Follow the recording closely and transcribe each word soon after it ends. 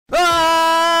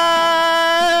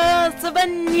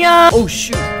ya! Oh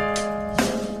shoot!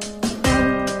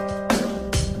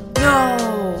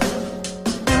 No!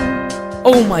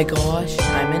 Oh my gosh,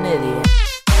 I'm an idiot.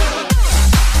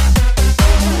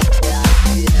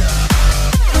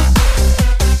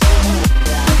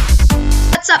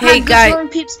 What's up, hey, my guys.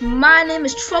 good peeps? My name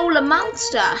is Troller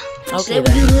Monster. Okay, Today we're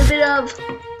doing a little bit of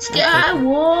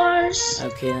Skywars.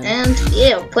 Okay then. And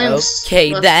yeah, we're playing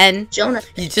with then. Jonah.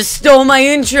 You just stole my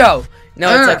intro!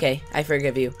 No, it's okay. I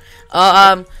forgive you.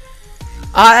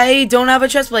 I don't have a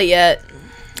chestplate yet.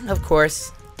 Of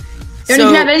course. You don't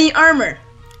even have any armor.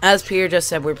 As Pieter just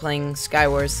said, we're playing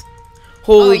Skywars.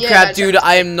 Holy crap, dude,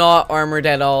 I am not armored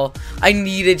at all. I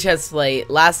need a chestplate.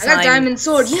 Last time... I got diamond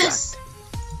sword, yes!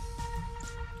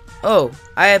 Oh,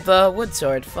 I have a wood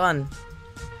sword. Fun.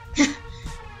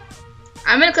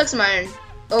 I'm gonna cook some iron.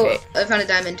 Oh, okay. I found a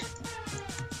diamond.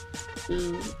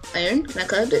 Ooh, iron? Can I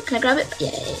grab it? Can I grab it?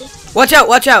 Yay. Watch out,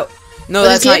 watch out! No, Oh,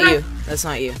 that's not you. That's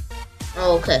not you.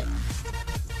 Oh, okay.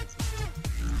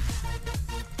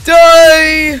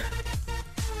 Die!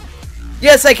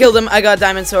 Yes, I killed him. I got a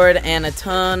diamond sword and a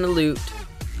ton of loot.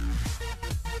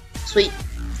 Sweet.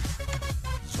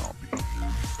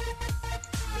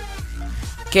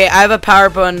 Okay, I have a power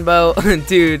bone bow.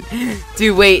 Dude,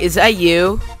 wait, is that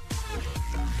you?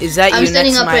 Is that I'm you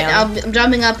standing next up to my right now. I'm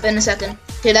jumping up in a second.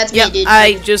 Okay, that's me, dude.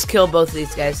 I just killed both of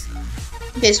these guys.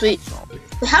 Okay, sweet.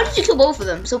 How did you kill both of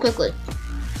them so quickly?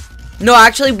 No,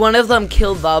 actually, one of them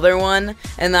killed the other one,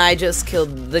 and I just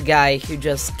killed the guy who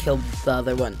just killed the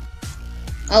other one.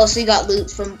 Oh, so you got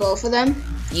loot from both of them?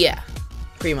 Yeah,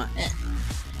 pretty much.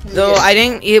 Though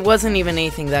it wasn't even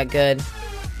anything that good.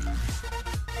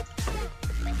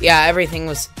 Yeah, everything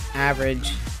was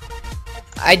average.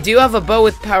 I do have a bow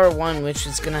with power 1, which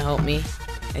is gonna help me,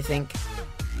 I think.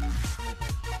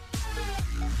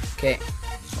 Okay.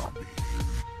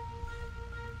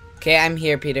 Okay, I'm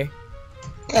here, Pieter.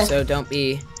 Okay. So don't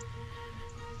be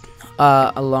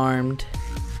alarmed.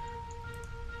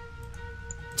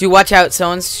 Dude, watch out,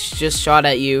 someone's just shot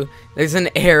at you. There's an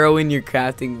arrow in your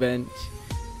crafting bench.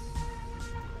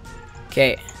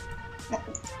 Okay.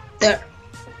 There.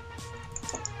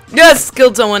 Yes!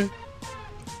 Killed someone!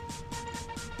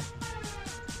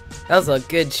 That was a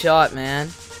good shot, man.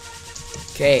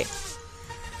 Okay.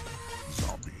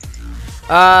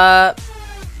 I'm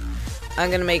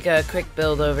gonna make a quick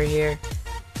build over here.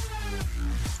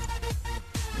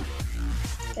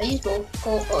 I use both.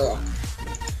 Oh, yeah.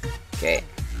 Okay.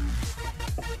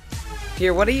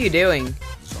 Here, what are you doing?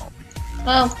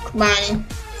 Oh, mining.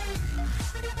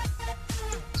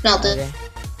 Smelt it.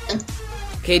 Okay.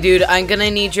 Okay, dude, I'm gonna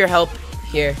need your help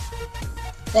here.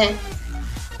 Okay.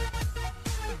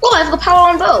 Oh, I have a power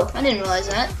on bow. I didn't realize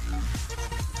that.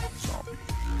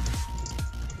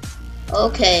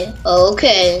 Okay,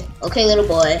 okay, okay, little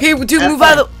boy. Hey, dude, move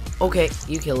out of the... Okay,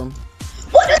 you kill him.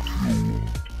 What?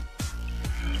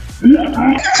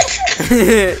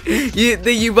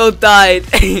 you both died.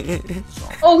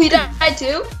 Oh, he died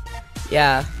too?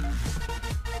 Yeah.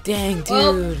 Dang, dude.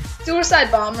 Well,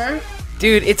 suicide bomber.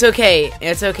 Dude, it's okay.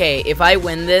 It's okay. If I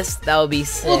win this, that will be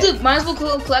sick. Well, dude, might as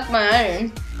well collect my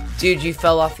iron. Dude, you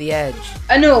fell off the edge.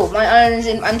 I know, my iron is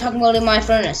in... I'm talking about in my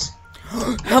furnace.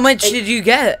 How much did you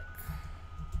get?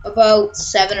 About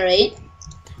 7 or 8.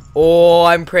 Oh,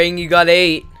 I'm praying you got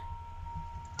 8.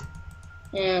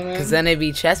 Yeah, man. Because then it'd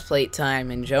be chestplate time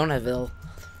in Jonahville.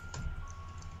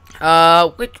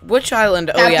 Which island?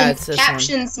 Oh yeah, it's this one.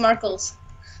 Captiansparkles.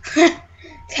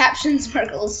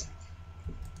 Captiansparkles.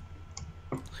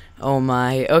 Oh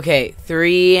my. Okay,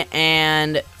 3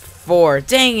 and 4.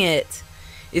 Dang it!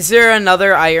 Is there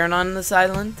another iron on this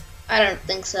island? I don't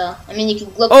think so. I mean, you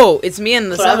can look. Oh, it's me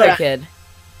and this other kid.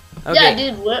 Okay. Yeah,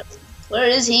 dude. Where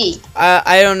is he?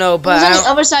 I don't know, but he's on the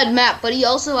other side map. But he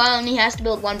also only has to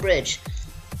build one bridge.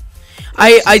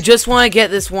 I just want to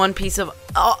get this one piece of.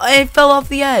 Oh, I fell off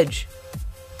the edge.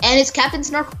 And it's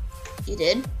captainsparkles. You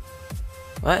did?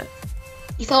 What?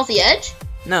 You fell off the edge?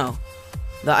 No,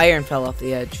 the iron fell off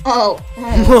the edge. Oh.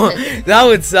 That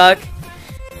would suck.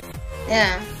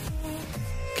 Yeah.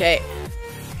 Okay.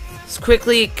 Let's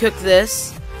quickly cook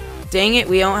this. Dang it,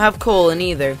 we don't have coal in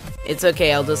either. It's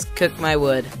okay, I'll just cook my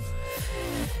wood.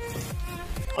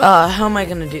 How am I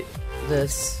gonna do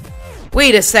this?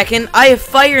 Wait a second, I have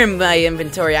fire in my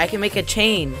inventory. I can make a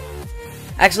chain.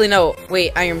 Actually, no.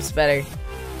 Wait, iron's better.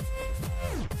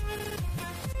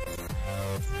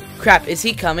 Crap, is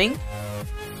he coming?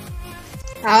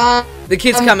 The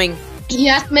kid's coming. You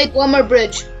have to make one more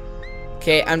bridge.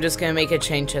 Okay, I'm just gonna make a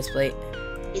chain chest plate.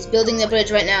 He's building the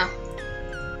bridge right now.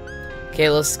 Okay,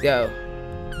 let's go.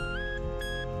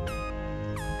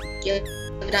 You have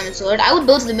a diamond sword. I would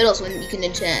build to the middle so you can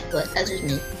enchant, but that's just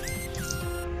me.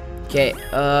 Okay,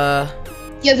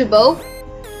 You have your bow?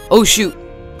 oh shoot.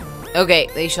 Okay,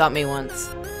 they shot me once.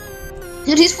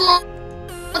 Dude, he's full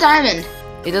diamond.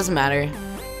 It doesn't matter.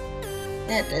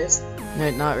 Yeah, it does. No,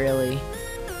 not really.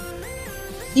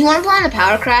 You want to play on the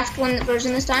Powercraft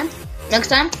version this time? Next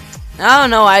time? I don't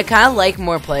know, I kind of like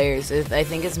more players. I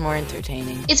think it's more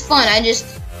entertaining. It's fun.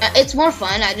 It's more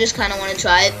fun. I just kind of want to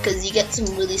try it because you get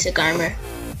some really sick armor.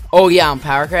 Oh yeah, on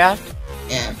Powercraft?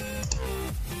 Yeah.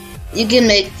 You can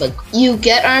make, like, you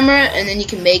get armor and then you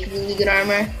can make really good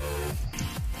armor.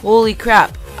 Holy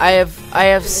crap. I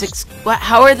have 6. What?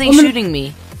 How are they shooting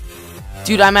me?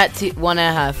 Dude, I'm at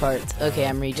 1.5 hearts. Okay,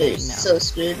 I'm Dude, regenerating now. so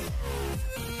screwed.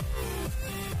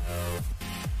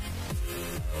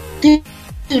 Dude,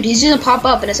 he's gonna pop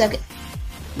up in a second.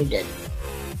 You're dead.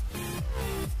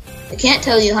 I can't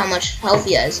tell you how much health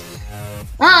he has.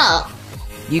 Oh!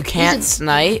 You can't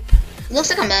snipe? He looks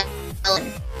like a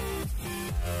melon.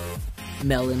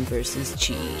 Melon versus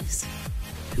cheese.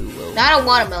 Who will? Not a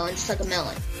watermelon, just like a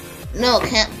melon. No,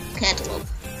 cantaloupe.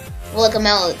 Well, like a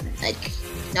melon. Like,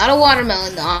 not a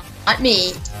watermelon, not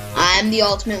me. I'm the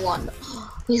ultimate watermelon.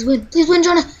 Please win,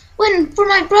 Jonah. Win for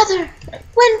my brother.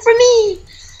 Win for me.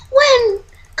 Win,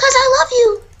 cause I love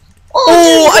you.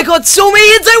 Oh, dude, I got so many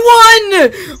hits, I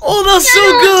won! Oh, that's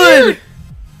so good.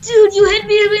 Dude, you hit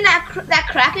me in that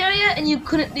crack area, and you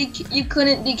couldn't be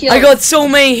killed. I got so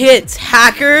many hits,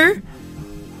 hacker.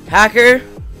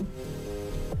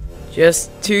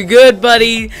 Just too good,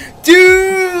 buddy.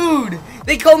 Dude,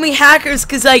 they called me hackers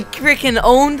because I freaking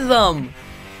owned them.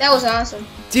 That was awesome.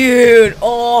 Dude,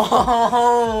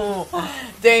 oh,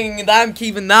 dang, I'm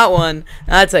keeping that one.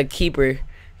 That's a keeper.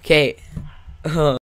 Okay.